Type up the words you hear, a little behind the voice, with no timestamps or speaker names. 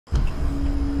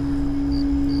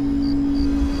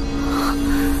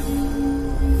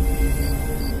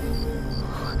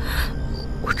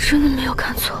真的没有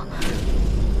看错，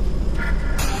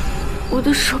我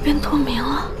的手变透明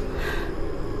了。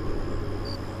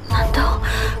难道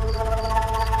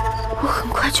我很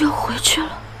快就要回去了？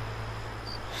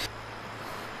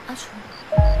阿楚，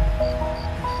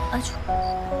阿楚，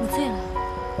你醉了，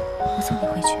我送你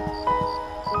回去。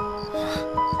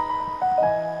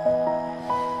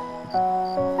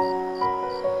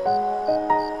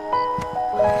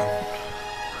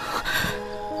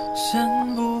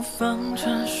先不放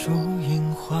着树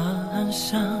影幻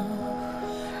想，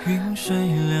云水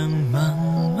两茫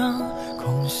茫，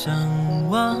空相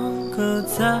望，各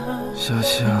在小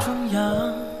青，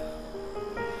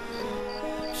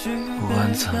不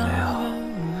管怎么样，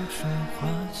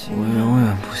我永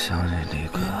远不想你离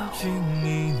开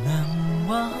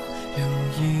我。留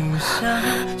一下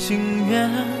心愿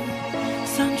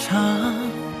散场，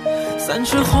三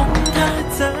尺红台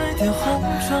再叠红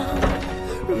妆，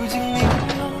如今你又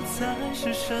在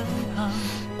是身旁，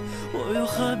我又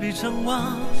何必张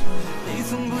望？你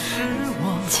总不是我。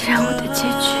既然我的结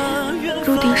局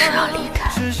注定是要离开，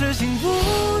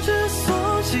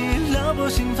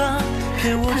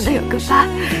他能有个伴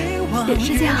也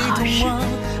是件好事。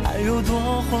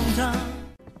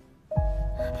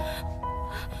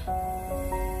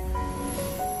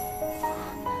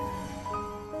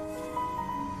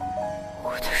我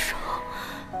的手，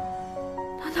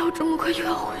难道我这么快就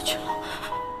要回去了？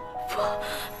不。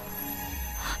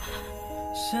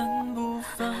先不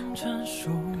放着树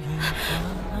影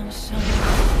幻想，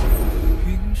云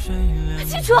水两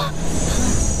记住！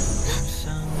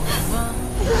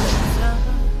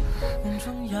梦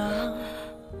中央，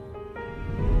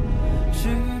举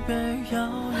杯遥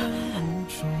远无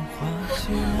处话凄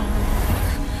凉，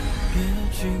别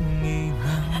君已难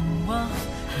忘，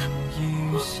留一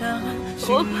厢情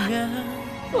愿。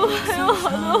我还有好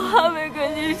多话没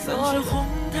跟你说呢。红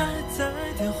台再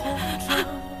叠红妆，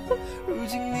如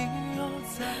今你又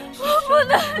在是我不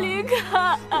能离开，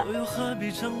我又何必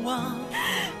张望？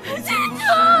记住！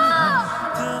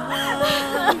的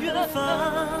远方，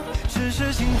只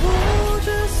是心不知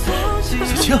所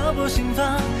起，撩拨心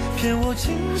房，骗我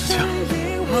情深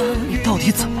一往。你到底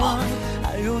怎么了？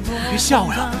别吓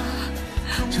我呀，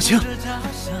小青！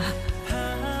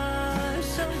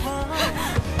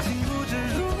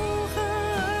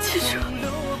记住，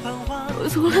我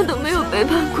从来都没有背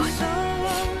叛过你，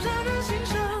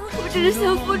我只是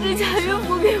想复制贾岳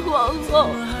父给皇后。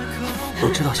我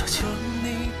知道，小青，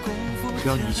只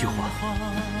要你一句话，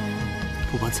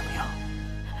不管怎么样，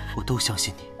我都相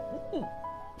信你。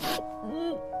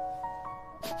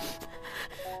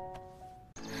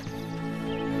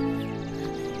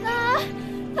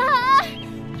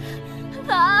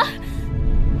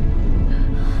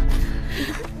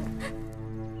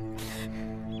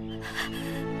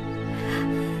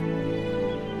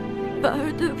婉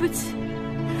儿，对不起，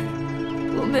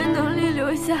我没能力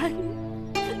留下你，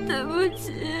对不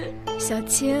起。小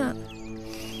青，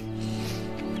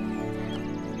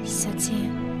小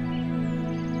青，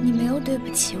你没有对不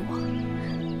起我。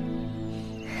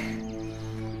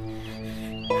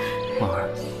婉儿，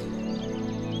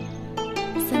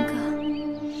三哥，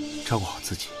照顾好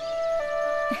自己。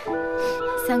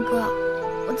三哥，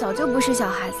我早就不是小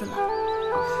孩子了，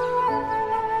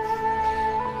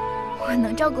我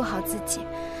能照顾好自己，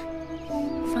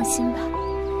放心吧。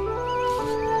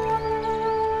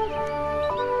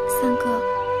三哥，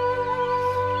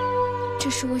这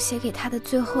是我写给他的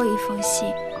最后一封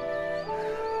信。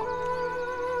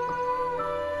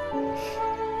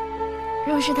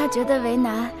若是他觉得为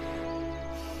难，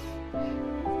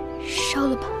烧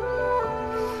了吧。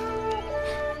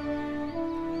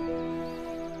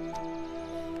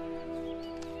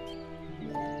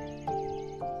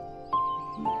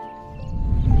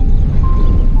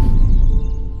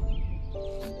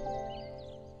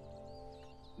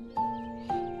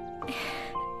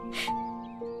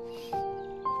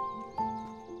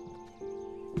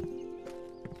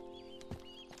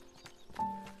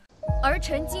儿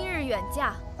臣今日远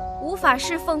嫁，无法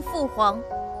侍奉父皇、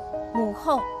母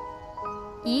后，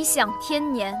颐享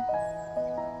天年，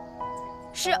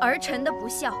是儿臣的不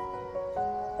孝。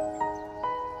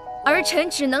儿臣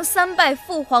只能三拜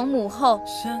父皇母后，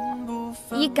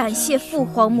以感谢父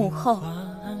皇母后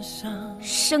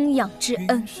生养之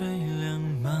恩。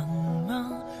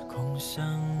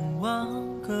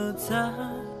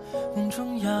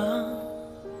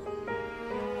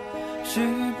举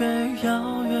杯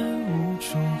遥远无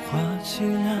处话凄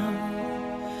凉，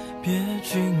别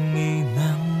君已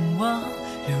难忘，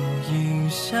留一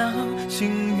厢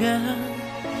情愿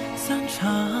散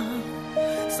场。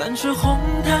三尺红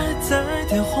台再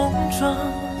叠红妆，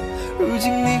如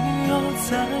今你又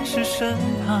在是身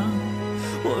旁，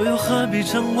我又何必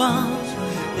张望？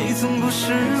你从不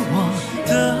是我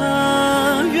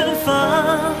的远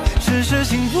方，只是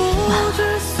情不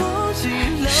知所起，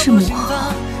是母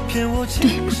后，对不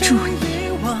住你。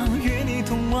与你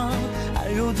同往，爱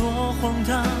有多荒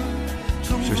唐。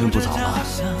时辰不早了，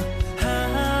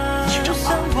去找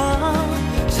吧。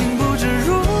竟不知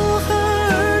如何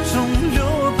而终留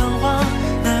我彷徨，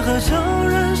奈何悄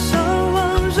然消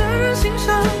亡，人人心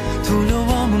伤，徒留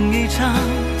我梦一场，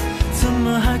怎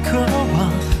么还渴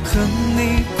望和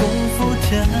你共赴天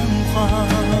荒？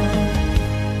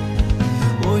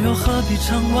我又何必张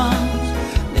望？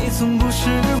你从不是。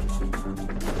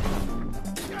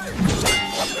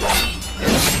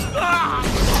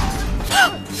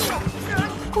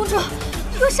公主，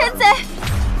有山贼！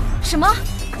什么？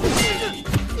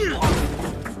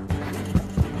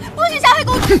不许杀害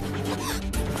公主！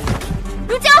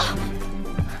如娇，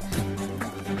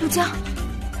如娇，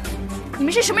你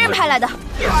们是什么人派来的？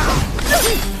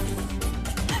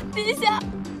陛下，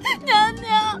娘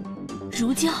娘。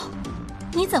如娇，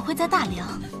你怎会在大梁？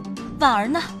婉儿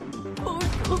呢？公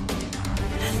主，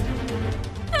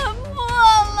她破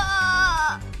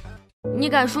了。你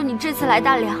敢说你这次来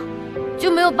大梁，就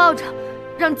没有抱着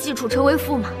让季楚成为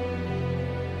驸马，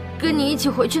跟你一起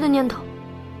回去的念头？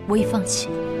我已放弃。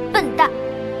笨蛋！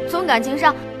从感情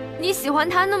上，你喜欢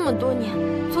他那么多年；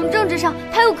从政治上，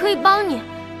他又可以帮你。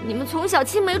你们从小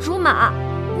青梅竹马。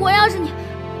我要是你，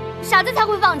傻子才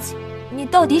会放弃。你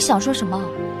到底想说什么？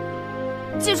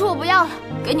季楚我不要了，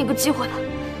给你个机会吧。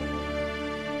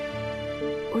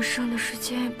我剩的时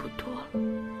间也不多了，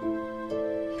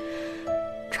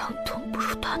长痛不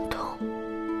如短痛。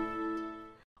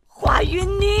华云，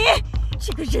你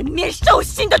这个人面兽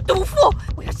心的毒妇！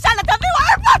我要杀了他，为我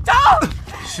儿报仇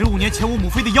！15年前我母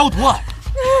妃的妖毒案，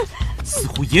似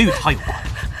乎也与他有关。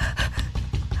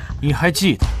你还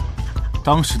记得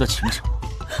当时的情形吗？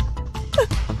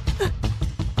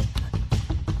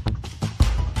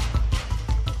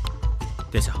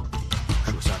殿下，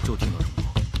属下就听到这么多。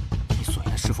你所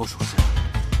言是否属实？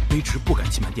卑职不敢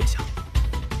欺瞒殿下。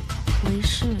为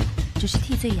师只是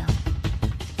替罪羊。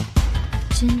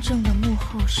真正的幕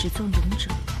后始作俑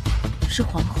者是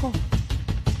皇后。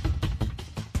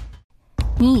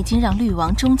你已经让绿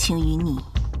王钟情于你，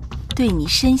对你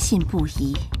深信不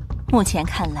疑。目前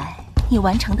看来，你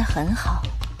完成得很好。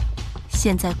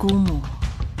现在姑母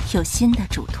有新的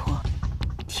嘱托，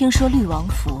听说绿王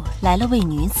府来了位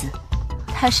女子，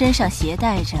她身上携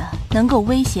带着能够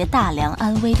威胁大梁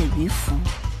安危的鱼符，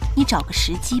你找个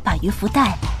时机把鱼符带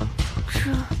来。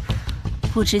这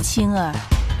不知青儿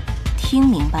听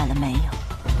明白了没有？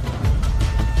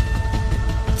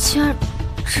青儿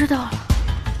知道了。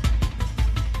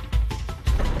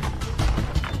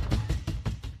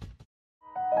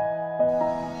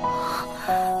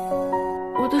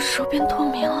我的手变透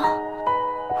明了，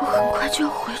我很快就要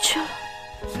回去了。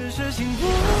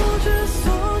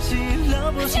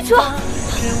记住。